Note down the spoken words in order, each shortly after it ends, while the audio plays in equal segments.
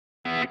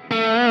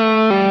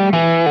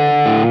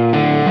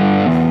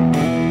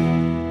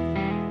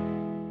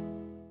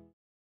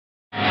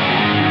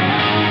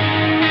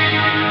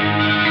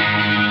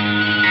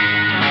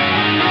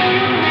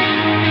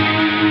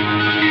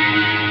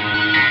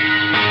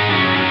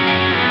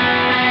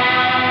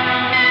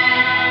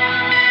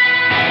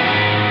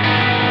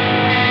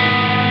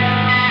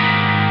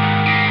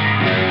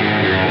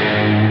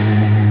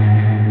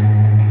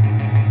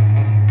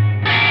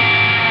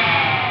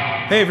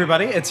Hey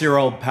everybody, it's your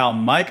old pal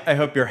Mike. I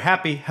hope you're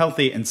happy,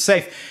 healthy, and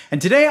safe. And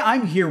today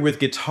I'm here with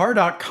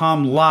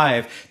Guitar.com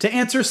Live to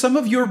answer some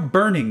of your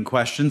burning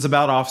questions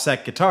about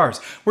offset guitars.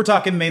 We're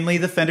talking mainly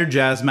the Fender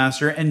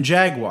Jazzmaster and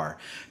Jaguar.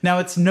 Now,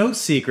 it's no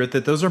secret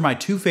that those are my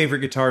two favorite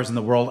guitars in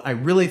the world. I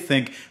really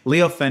think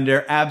Leo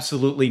Fender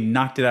absolutely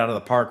knocked it out of the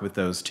park with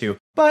those two.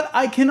 But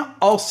I can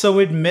also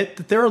admit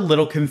that they're a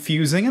little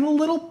confusing and a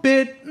little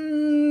bit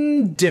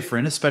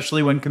different,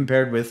 especially when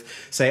compared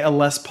with, say, a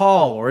Les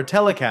Paul or a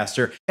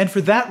Telecaster. And for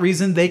that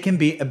reason, they can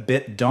be a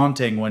bit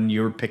daunting when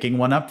you're picking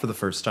one up for the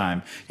first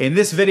time. In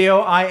this video,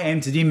 I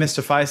aim to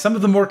demystify some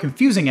of the more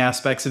confusing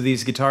aspects of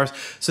these guitars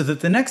so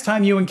that the next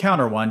time you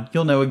encounter one,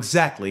 you'll know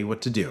exactly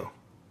what to do.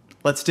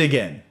 Let's dig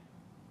in.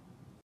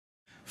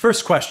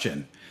 First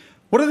question.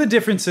 What are the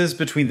differences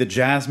between the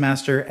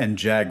Jazzmaster and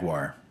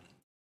Jaguar?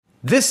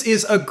 This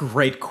is a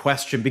great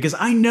question because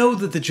I know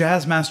that the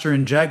Jazzmaster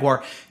and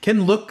Jaguar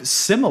can look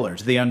similar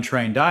to the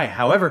untrained eye.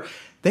 However,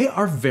 they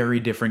are very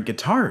different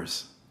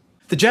guitars.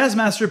 The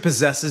Jazzmaster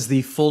possesses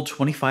the full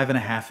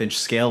 25.5-inch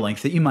scale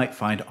length that you might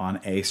find on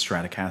a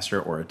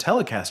Stratocaster or a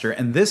Telecaster,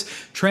 and this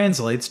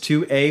translates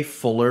to a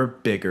fuller,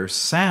 bigger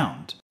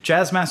sound.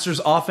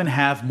 Jazzmasters often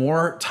have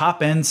more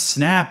top-end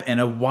snap and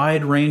a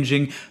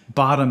wide-ranging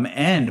bottom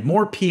end,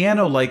 more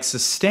piano-like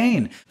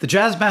sustain. The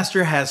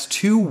Jazzmaster has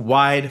two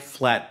wide,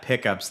 flat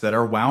pickups that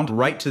are wound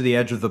right to the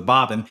edge of the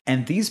bobbin,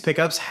 and these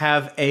pickups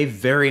have a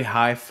very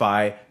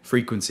hi-fi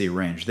frequency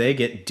range. They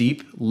get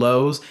deep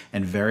lows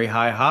and very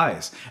high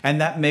highs, and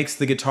that makes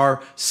the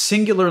guitar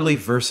singularly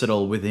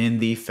versatile within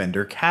the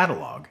Fender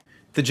catalog.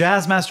 The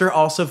Jazzmaster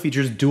also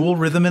features dual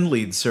rhythm and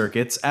lead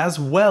circuits, as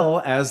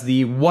well as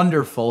the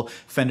wonderful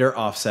Fender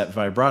offset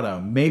vibrato,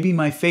 maybe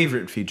my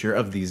favorite feature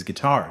of these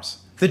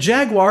guitars. The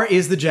Jaguar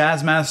is the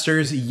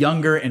Jazzmaster's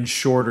younger and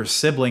shorter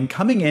sibling,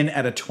 coming in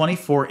at a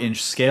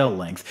 24-inch scale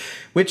length,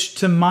 which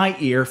to my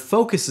ear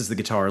focuses the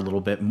guitar a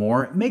little bit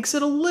more, makes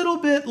it a little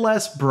bit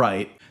less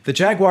bright. The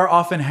Jaguar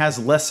often has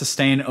less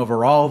sustain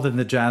overall than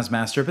the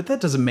Jazzmaster, but that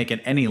doesn't make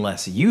it any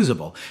less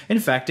usable. In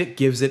fact, it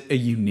gives it a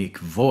unique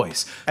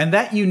voice. And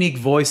that unique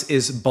voice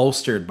is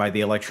bolstered by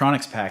the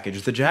electronics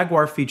package. The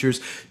Jaguar features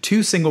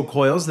two single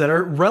coils that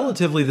are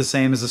relatively the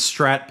same as a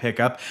Strat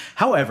pickup.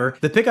 However,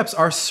 the pickups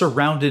are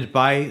surrounded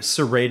by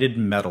serrated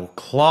metal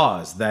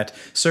claws that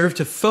serve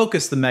to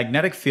focus the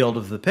magnetic field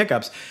of the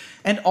pickups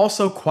and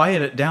also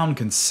quiet it down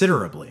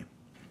considerably.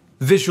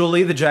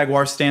 Visually, the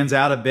Jaguar stands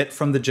out a bit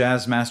from the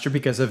Jazzmaster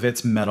because of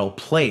its metal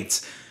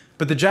plates,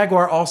 but the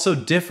Jaguar also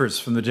differs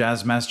from the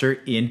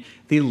Jazzmaster in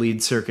the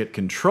lead circuit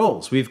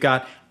controls. We've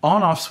got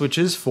on-off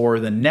switches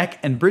for the neck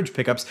and bridge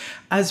pickups,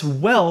 as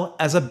well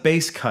as a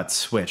bass cut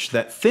switch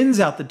that thins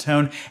out the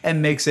tone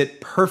and makes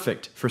it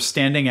perfect for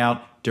standing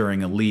out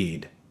during a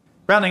lead.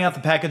 Rounding out the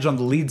package on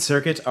the lead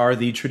circuit are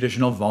the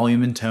traditional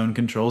volume and tone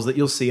controls that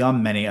you'll see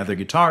on many other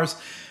guitars,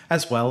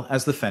 as well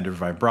as the Fender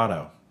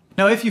vibrato.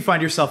 Now, if you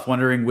find yourself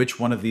wondering which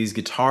one of these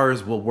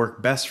guitars will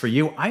work best for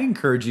you, I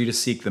encourage you to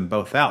seek them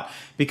both out,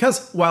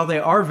 because while they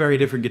are very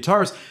different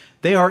guitars,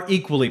 they are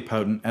equally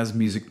potent as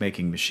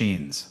music-making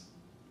machines.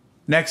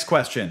 Next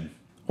question.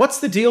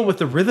 What's the deal with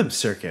the rhythm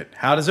circuit?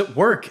 How does it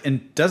work,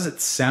 and does it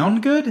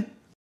sound good?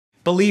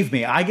 Believe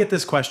me, I get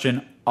this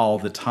question all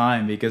the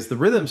time because the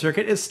rhythm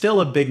circuit is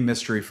still a big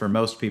mystery for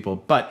most people,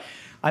 but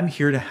I'm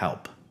here to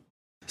help.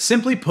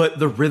 Simply put,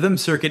 the rhythm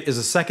circuit is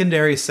a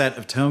secondary set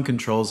of tone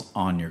controls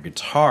on your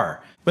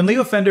guitar. When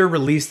Leo Fender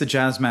released the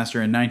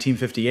Jazzmaster in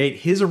 1958,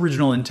 his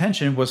original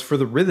intention was for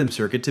the rhythm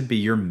circuit to be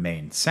your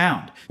main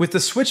sound. With the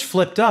switch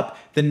flipped up,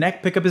 the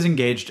neck pickup is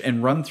engaged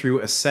and run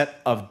through a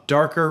set of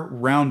darker,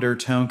 rounder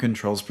tone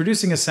controls,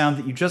 producing a sound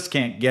that you just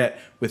can't get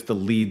with the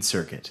lead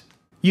circuit.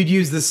 You'd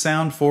use this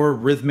sound for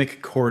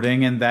rhythmic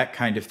chording and that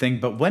kind of thing,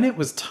 but when it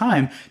was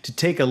time to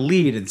take a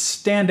lead and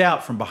stand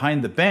out from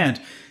behind the band,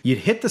 you'd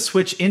hit the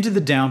switch into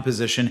the down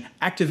position,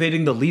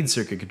 activating the lead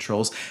circuit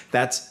controls.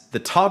 That's the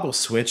toggle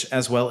switch,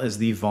 as well as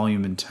the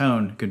volume and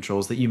tone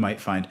controls that you might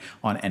find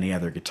on any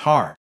other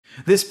guitar.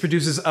 This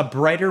produces a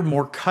brighter,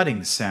 more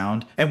cutting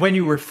sound, and when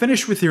you were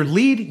finished with your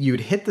lead,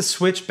 you'd hit the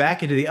switch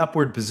back into the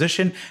upward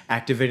position,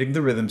 activating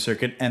the rhythm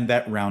circuit and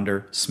that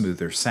rounder,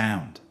 smoother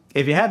sound.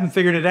 If you haven't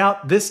figured it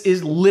out, this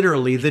is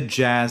literally the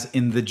jazz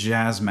in the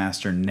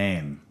Jazzmaster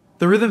name.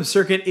 The rhythm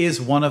circuit is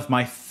one of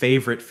my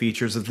favorite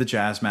features of the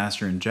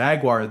Jazzmaster and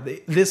Jaguar.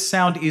 This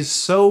sound is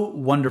so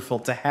wonderful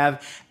to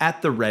have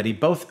at the ready,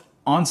 both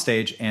on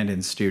stage and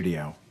in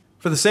studio.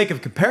 For the sake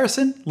of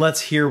comparison,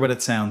 let's hear what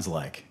it sounds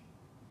like.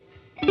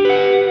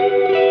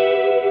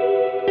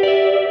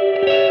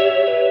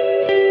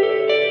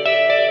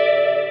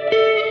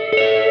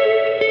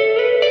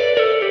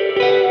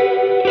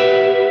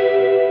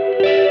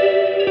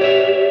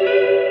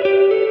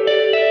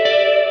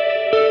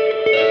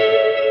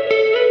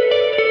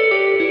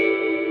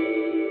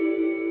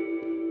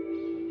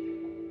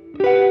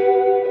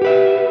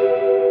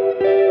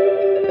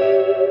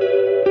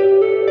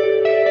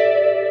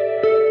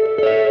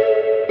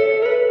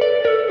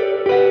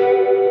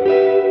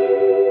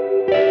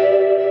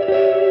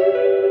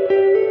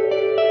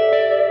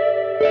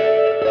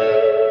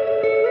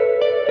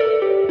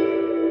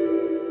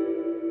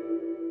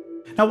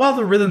 Now, while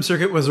the rhythm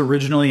circuit was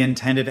originally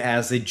intended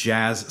as a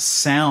jazz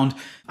sound,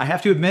 I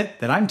have to admit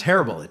that I'm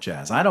terrible at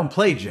jazz. I don't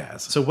play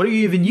jazz. So what do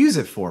you even use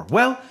it for?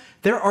 Well,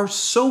 there are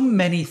so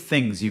many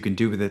things you can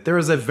do with it. There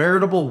is a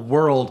veritable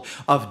world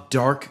of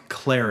dark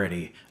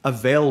clarity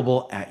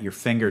available at your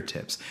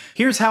fingertips.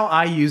 Here's how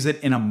I use it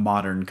in a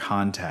modern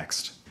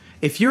context.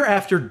 If you're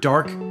after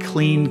dark,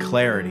 clean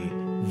clarity,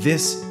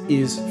 this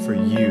is for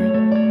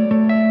you.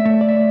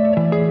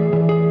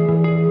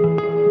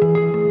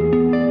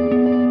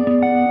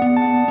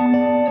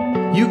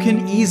 You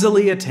can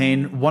easily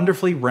attain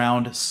wonderfully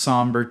round,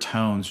 somber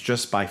tones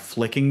just by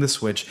flicking the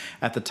switch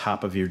at the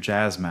top of your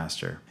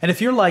Jazzmaster. And if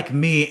you're like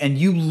me and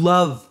you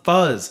love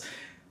fuzz,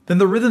 then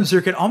the rhythm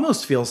circuit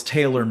almost feels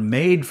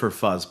tailor-made for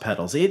fuzz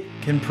pedals. It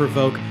can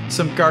provoke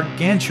some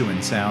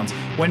gargantuan sounds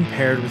when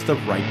paired with the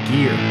right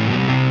gear.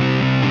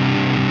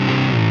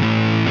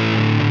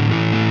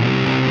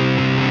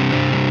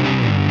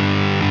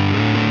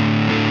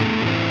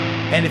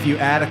 And if you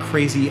add a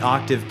crazy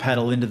octave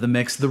pedal into the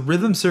mix, the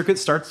rhythm circuit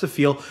starts to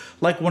feel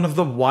like one of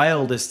the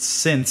wildest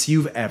synths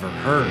you've ever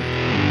heard.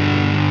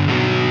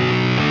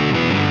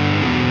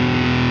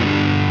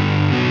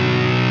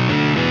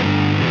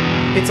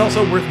 It's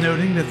also worth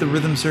noting that the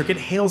rhythm circuit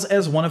hails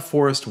as one of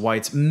Forrest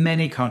White's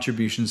many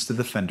contributions to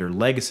the Fender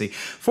legacy.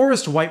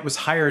 Forrest White was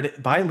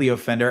hired by Leo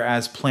Fender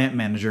as plant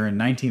manager in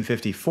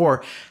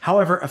 1954.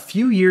 However, a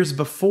few years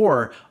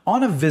before,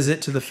 on a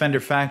visit to the Fender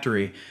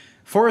factory,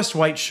 Forrest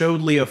White showed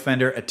Leo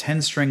Fender a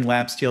 10-string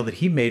lap steel that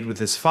he made with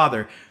his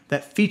father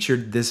that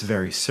featured this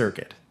very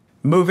circuit.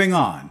 Moving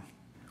on.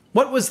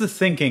 What was the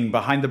thinking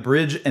behind the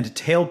bridge and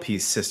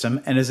tailpiece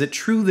system, and is it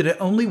true that it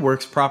only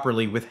works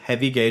properly with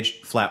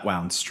heavy-gauge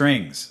flat-wound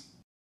strings?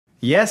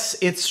 Yes,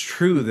 it's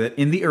true that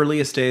in the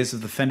earliest days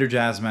of the Fender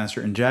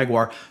Jazzmaster and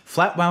Jaguar,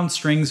 flat-wound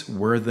strings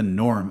were the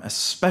norm,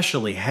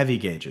 especially heavy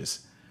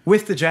gauges.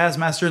 With the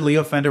Jazzmaster,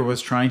 Leo Fender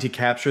was trying to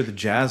capture the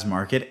jazz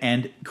market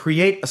and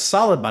create a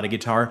solid body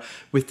guitar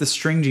with the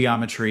string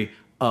geometry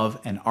of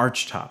an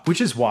archtop,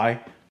 which is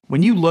why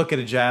when you look at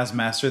a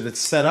Jazzmaster that's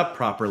set up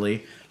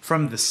properly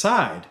from the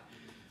side,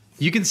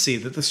 you can see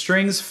that the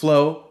strings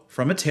flow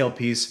from a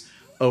tailpiece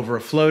over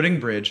a floating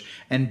bridge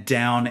and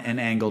down an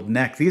angled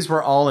neck. These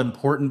were all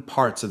important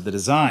parts of the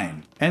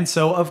design. And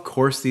so, of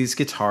course, these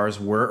guitars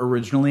were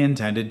originally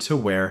intended to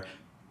wear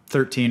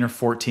 13 or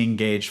 14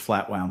 gauge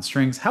flat wound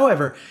strings.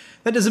 However,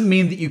 that doesn't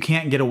mean that you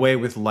can't get away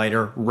with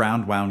lighter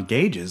round wound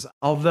gauges,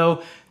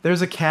 although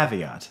there's a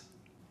caveat.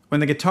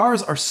 When the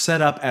guitars are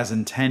set up as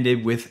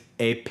intended with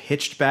a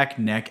pitched back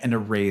neck and a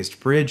raised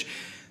bridge,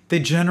 they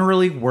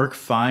generally work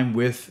fine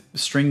with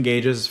string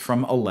gauges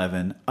from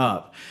 11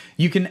 up.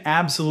 You can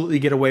absolutely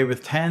get away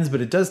with 10s,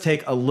 but it does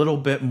take a little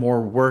bit more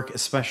work,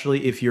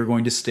 especially if you're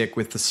going to stick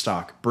with the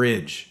stock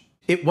bridge.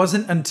 It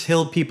wasn't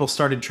until people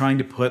started trying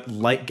to put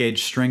light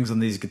gauge strings on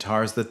these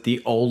guitars that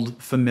the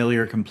old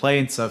familiar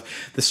complaints of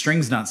the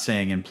strings not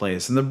staying in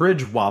place and the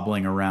bridge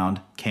wobbling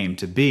around came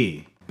to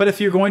be. But if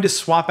you're going to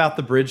swap out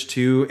the bridge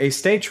to a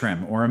stay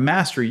trim or a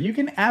mastery, you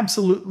can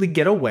absolutely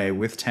get away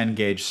with 10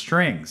 gauge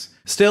strings.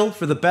 Still,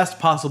 for the best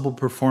possible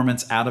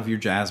performance out of your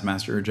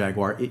Jazzmaster or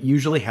Jaguar, it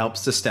usually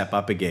helps to step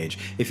up a gauge.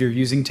 If you're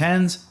using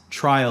 10s,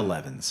 try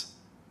 11s.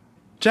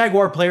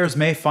 Jaguar players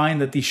may find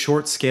that the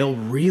short scale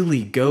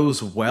really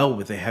goes well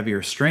with a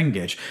heavier string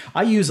gauge.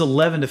 I use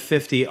 11 to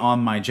 50 on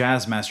my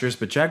Jazzmasters,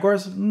 but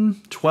Jaguars,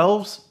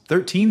 12s,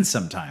 13s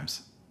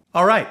sometimes.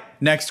 All right,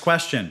 next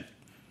question.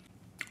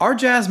 Are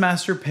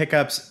Jazzmaster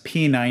pickups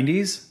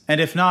P90s?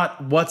 And if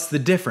not, what's the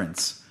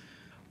difference?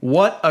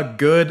 What a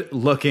good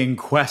looking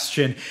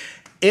question.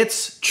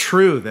 It's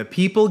true that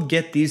people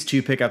get these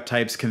two pickup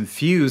types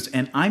confused,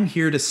 and I'm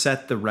here to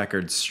set the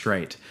record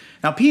straight.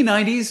 Now,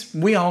 P90s,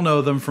 we all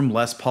know them from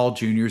Les Paul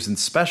Juniors and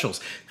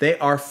Specials. They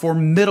are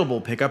formidable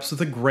pickups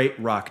with a great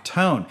rock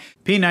tone.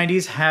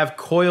 P90s have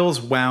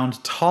coils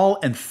wound tall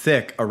and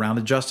thick around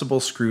adjustable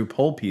screw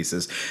pole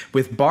pieces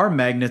with bar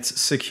magnets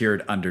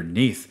secured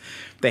underneath.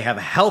 They have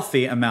a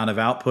healthy amount of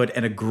output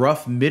and a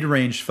gruff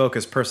mid-range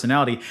focused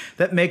personality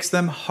that makes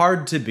them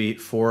hard to beat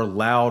for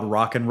loud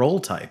rock and roll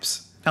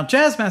types. Now,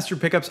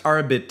 Jazzmaster pickups are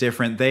a bit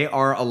different. They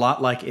are a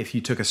lot like if you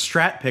took a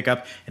Strat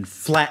pickup and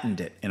flattened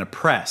it in a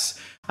press.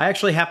 I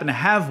actually happen to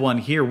have one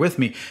here with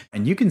me,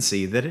 and you can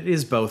see that it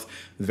is both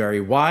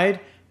very wide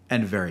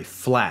and very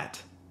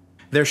flat.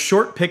 They're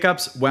short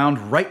pickups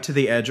wound right to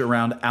the edge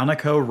around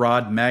Alnico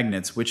rod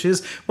magnets, which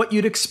is what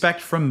you'd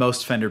expect from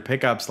most Fender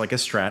pickups like a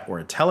Strat or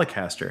a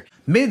Telecaster.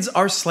 Mids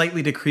are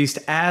slightly decreased,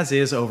 as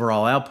is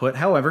overall output.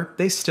 However,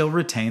 they still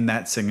retain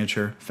that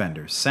signature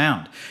Fender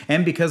sound.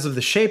 And because of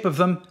the shape of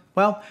them,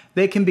 well,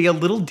 they can be a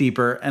little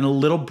deeper and a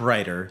little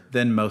brighter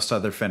than most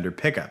other Fender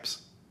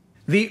pickups.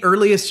 The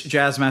earliest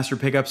Jazzmaster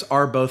pickups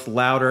are both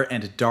louder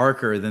and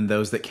darker than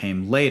those that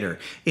came later.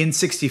 In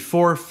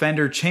 '64,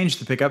 Fender changed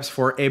the pickups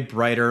for a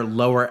brighter,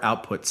 lower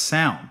output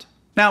sound.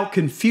 Now,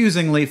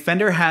 confusingly,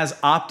 Fender has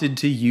opted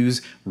to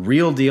use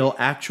real-deal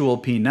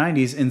actual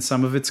P90s in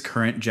some of its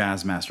current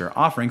Jazzmaster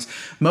offerings,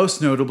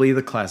 most notably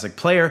the Classic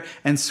Player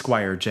and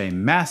Squire J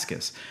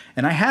Mascis.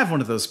 And I have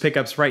one of those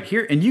pickups right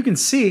here, and you can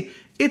see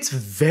It's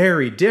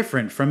very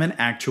different from an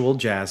actual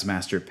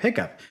Jazzmaster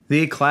pickup.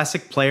 The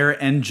classic Player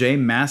NJ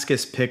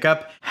Mascis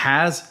pickup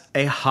has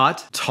a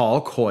hot,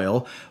 tall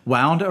coil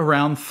wound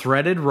around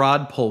threaded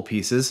rod pull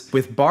pieces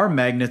with bar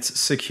magnets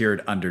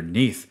secured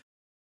underneath.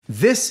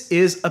 This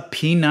is a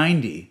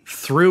P90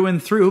 through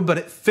and through, but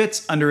it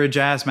fits under a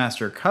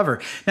Jazzmaster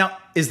cover. Now,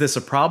 is this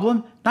a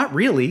problem? Not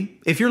really.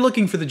 If you're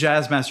looking for the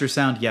Jazzmaster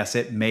sound, yes,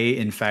 it may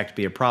in fact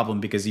be a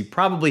problem because you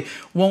probably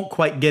won't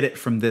quite get it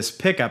from this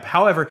pickup.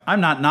 However,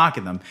 I'm not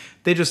knocking them.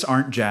 They just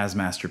aren't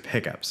Jazzmaster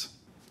pickups.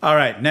 All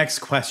right, next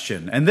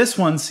question. And this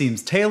one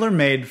seems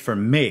tailor-made for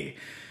me.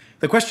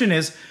 The question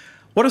is,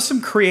 what are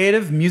some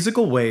creative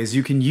musical ways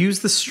you can use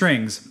the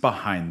strings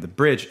behind the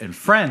bridge? And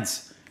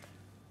friends,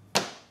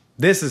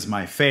 this is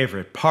my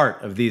favorite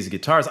part of these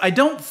guitars. I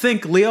don't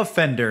think Leo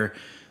Fender,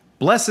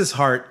 bless his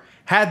heart,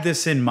 had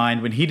this in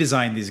mind when he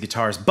designed these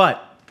guitars,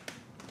 but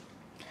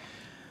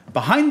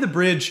behind the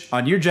bridge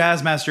on your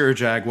Jazzmaster or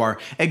Jaguar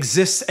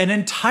exists an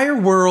entire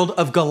world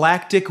of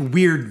galactic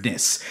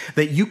weirdness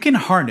that you can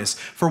harness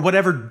for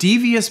whatever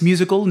devious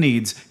musical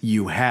needs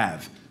you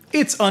have.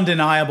 It's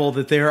undeniable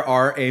that there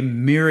are a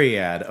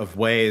myriad of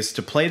ways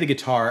to play the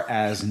guitar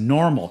as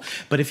normal,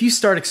 but if you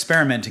start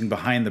experimenting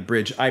behind the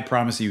bridge, I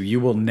promise you, you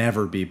will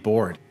never be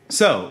bored.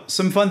 So,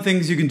 some fun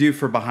things you can do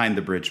for behind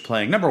the bridge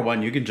playing. Number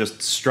one, you can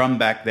just strum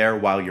back there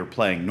while you're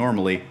playing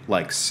normally,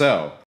 like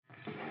so.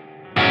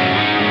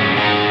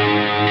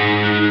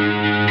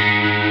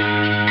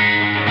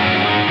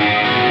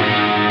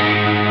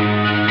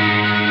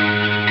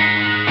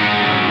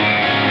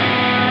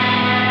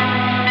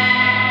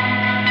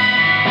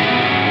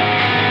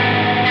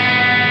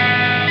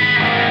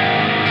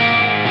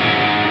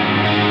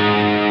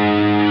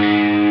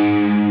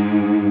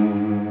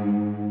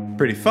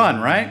 Pretty fun,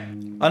 right?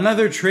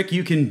 Another trick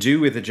you can do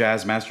with a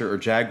Jazzmaster or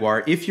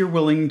Jaguar, if you're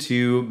willing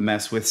to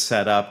mess with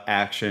setup,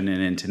 action,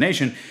 and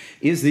intonation,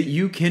 is that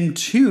you can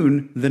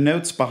tune the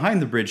notes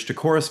behind the bridge to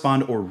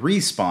correspond or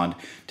respond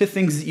to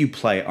things that you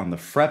play on the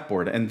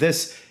fretboard, and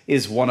this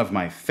is one of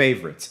my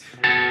favorites.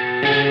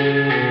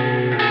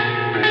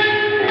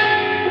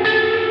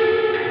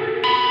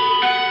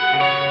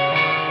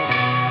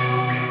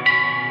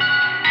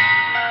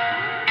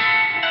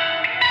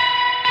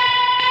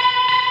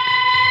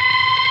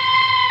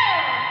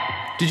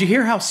 Did you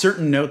hear how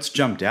certain notes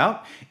jumped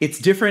out? It's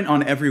different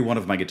on every one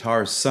of my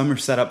guitars. Some are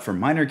set up for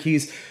minor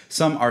keys,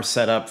 some are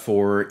set up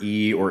for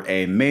E or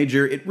A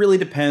major. It really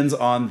depends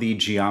on the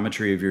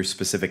geometry of your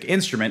specific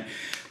instrument,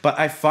 but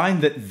I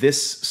find that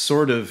this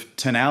sort of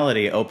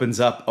tonality opens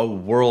up a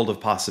world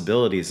of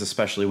possibilities,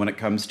 especially when it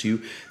comes to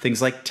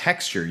things like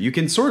texture. You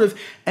can sort of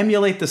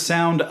emulate the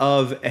sound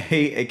of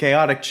a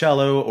chaotic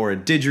cello or a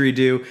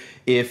didgeridoo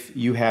if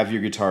you have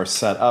your guitar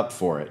set up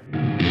for it.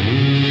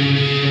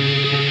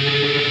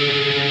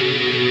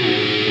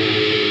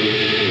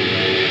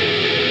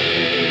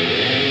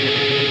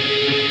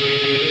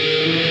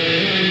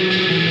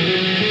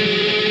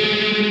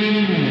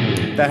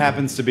 That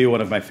happens to be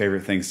one of my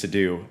favorite things to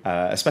do,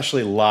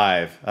 especially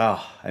live.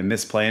 Oh, I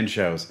miss playing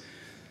shows.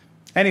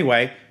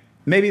 Anyway,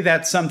 maybe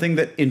that's something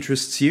that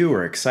interests you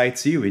or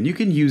excites you, and you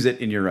can use it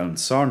in your own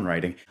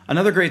songwriting.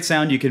 Another great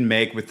sound you can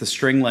make with the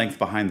string length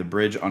behind the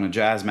bridge on a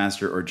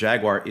Jazzmaster or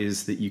Jaguar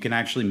is that you can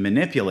actually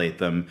manipulate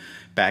them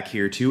back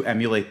here to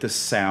emulate the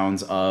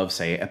sounds of,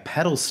 say, a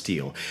pedal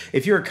steel.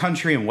 If you're a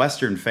country and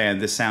western fan,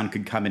 this sound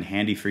could come in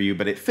handy for you,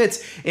 but it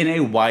fits in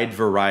a wide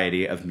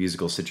variety of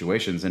musical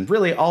situations. And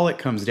really all it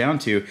comes down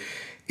to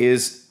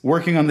is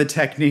working on the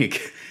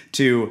technique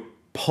to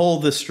pull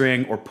the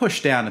string, or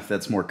push down if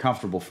that's more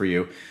comfortable for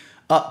you,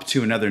 up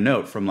to another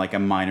note from like a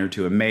minor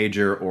to a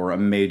major or a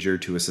major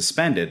to a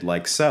suspended,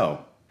 like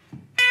so.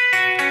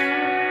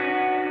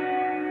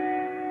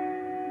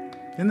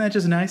 Isn't that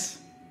just nice?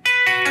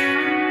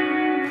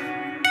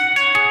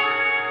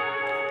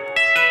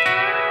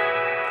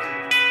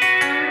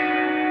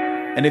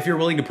 And if you're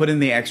willing to put in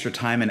the extra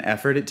time and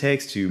effort it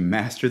takes to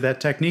master that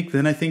technique,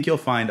 then I think you'll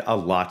find a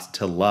lot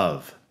to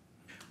love.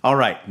 All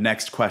right,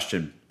 next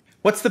question.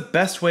 What's the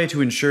best way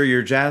to ensure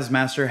your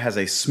Jazzmaster has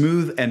a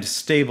smooth and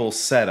stable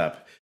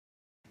setup?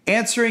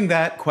 Answering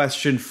that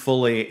question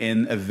fully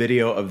in a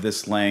video of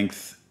this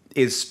length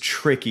is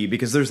tricky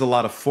because there's a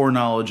lot of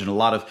foreknowledge and a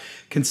lot of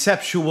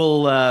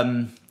conceptual,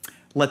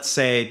 let's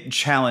say,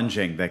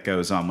 challenging that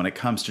goes on when it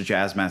comes to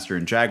Jazzmaster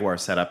and Jaguar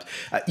setups.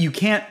 You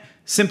can't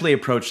simply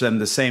approach them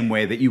the same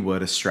way that you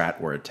would a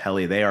Strat or a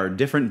Tele. They are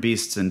different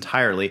beasts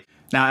entirely.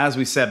 Now, as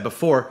we said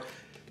before,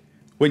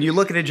 when you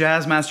look at a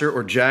Jazzmaster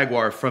or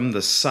Jaguar from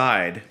the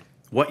side,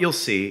 what you'll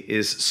see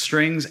is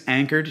strings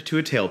anchored to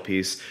a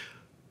tailpiece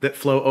that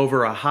flow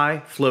over a high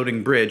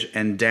floating bridge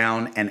and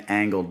down an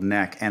angled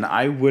neck. And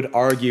I would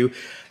argue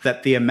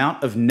that the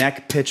amount of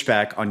neck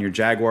pitchback on your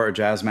Jaguar or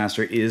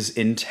Jazzmaster is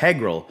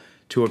integral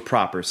to a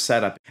proper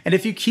setup. And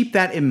if you keep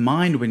that in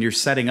mind when you're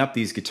setting up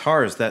these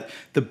guitars, that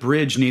the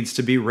bridge needs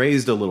to be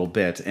raised a little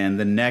bit and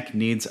the neck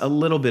needs a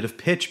little bit of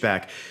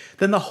pitchback,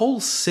 then the whole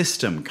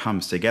system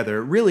comes together.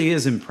 It really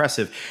is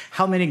impressive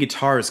how many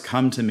guitars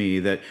come to me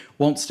that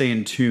won't stay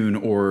in tune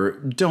or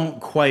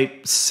don't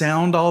quite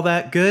sound all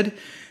that good.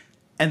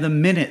 And the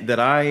minute that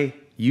I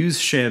use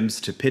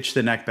shims to pitch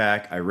the neck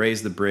back, I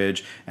raise the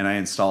bridge, and I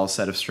install a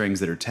set of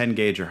strings that are 10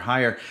 gauge or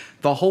higher,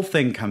 the whole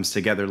thing comes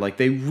together. Like,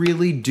 they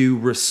really do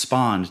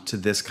respond to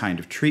this kind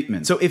of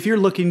treatment. So if you're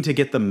looking to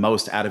get the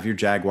most out of your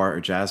Jaguar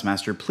or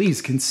Jazzmaster, please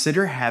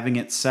consider having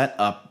it set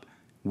up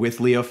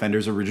with Leo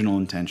Fender's original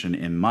intention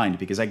in mind,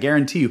 because I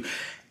guarantee you,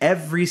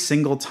 every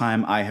single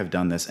time I have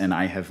done this, and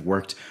I have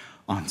worked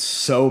on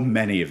so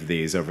many of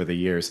these over the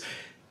years,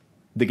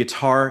 the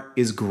guitar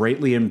is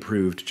greatly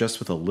improved just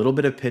with a little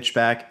bit of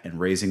pitchback and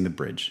raising the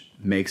bridge.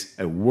 Makes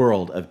a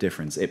world of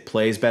difference. It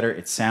plays better,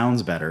 it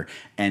sounds better,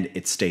 and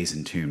it stays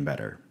in tune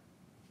better.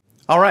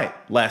 All right,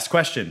 last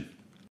question.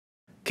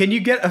 Can you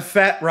get a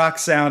fat rock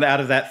sound out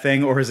of that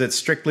thing, or is it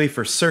strictly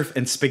for surf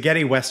and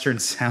spaghetti western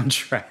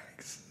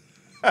soundtracks?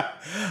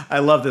 I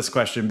love this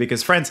question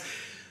because, friends,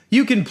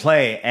 you can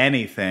play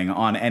anything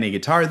on any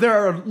guitar. There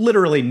are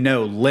literally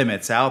no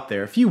limits out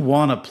there. If you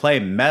want to play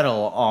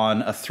metal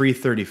on a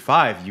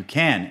 335, you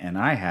can, and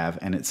I have,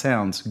 and it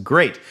sounds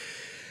great.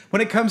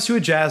 When it comes to a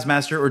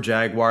Jazzmaster or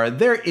Jaguar,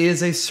 there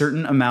is a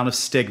certain amount of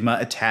stigma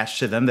attached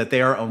to them that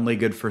they are only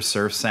good for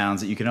surf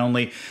sounds, that you can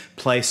only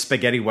play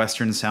spaghetti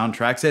western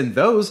soundtracks, and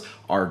those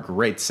are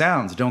great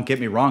sounds, don't get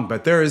me wrong,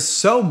 but there is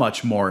so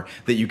much more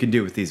that you can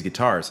do with these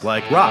guitars,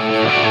 like rock.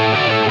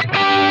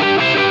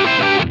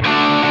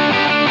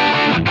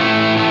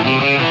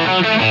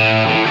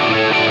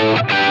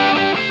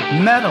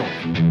 Metal.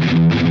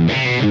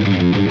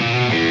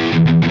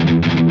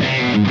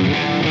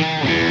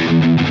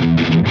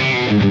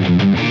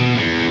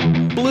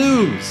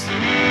 Blues.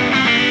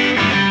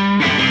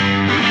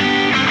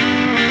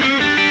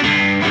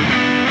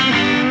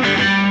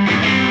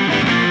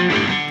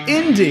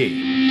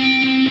 Indie.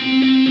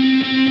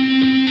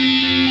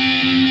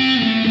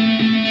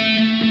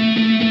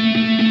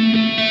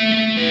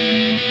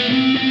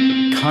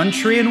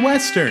 Country and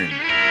Western.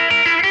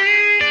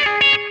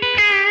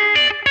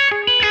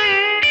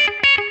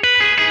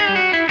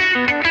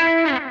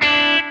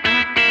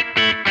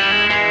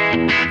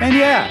 And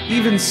yeah,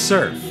 even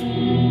surf.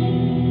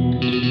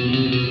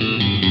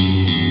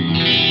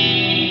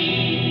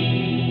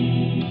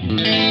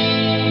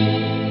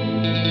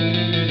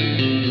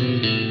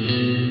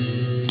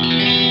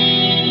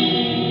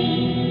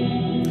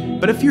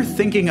 But if you're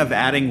thinking of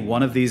adding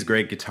one of these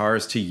great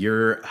guitars to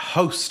your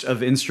host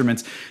of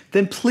instruments,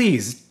 then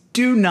please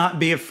do not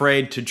be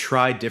afraid to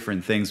try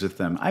different things with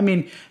them. I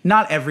mean,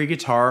 not every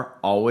guitar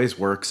always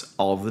works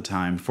all the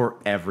time for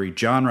every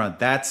genre.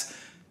 That's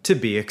to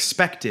be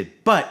expected,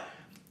 but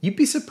you'd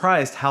be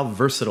surprised how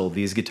versatile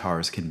these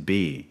guitars can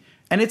be.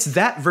 And it's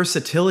that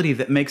versatility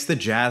that makes the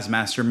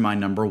Jazzmaster my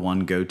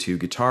 #1 go-to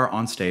guitar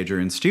on stage or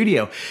in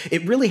studio.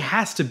 It really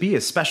has to be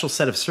a special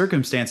set of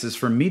circumstances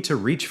for me to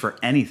reach for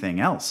anything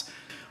else.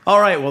 All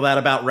right, well, that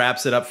about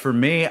wraps it up for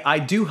me. I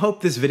do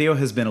hope this video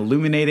has been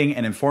illuminating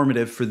and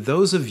informative for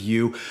those of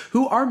you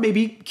who are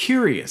maybe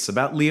curious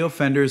about Leo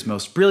Fender's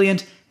most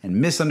brilliant and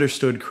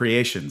misunderstood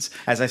creations.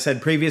 As I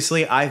said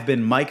previously, I've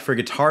been Mike for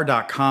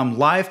Guitar.com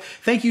Live.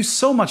 Thank you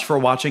so much for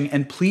watching,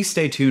 and please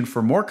stay tuned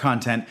for more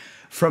content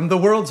from the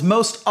world's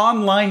most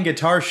online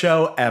guitar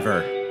show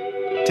ever.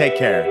 Take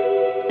care.